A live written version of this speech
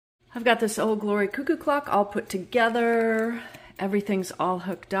I've got this Old Glory cuckoo clock all put together. Everything's all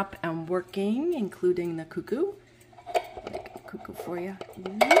hooked up and working, including the cuckoo. Make a cuckoo for you.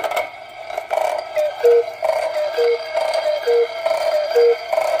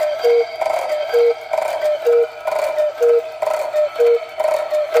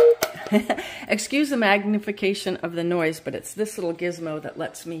 Excuse the magnification of the noise, but it's this little gizmo that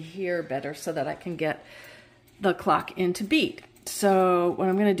lets me hear better so that I can get the clock into beat. So what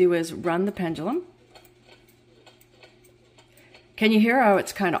I'm going to do is run the pendulum. Can you hear how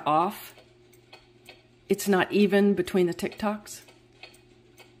it's kind of off? It's not even between the tick-tocks.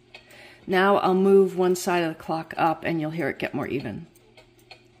 Now I'll move one side of the clock up and you'll hear it get more even.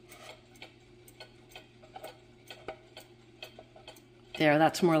 There,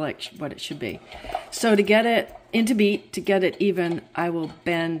 that's more like what it should be. So to get it into beat, to get it even, I will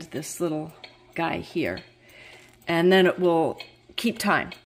bend this little guy here. And then it will keep time.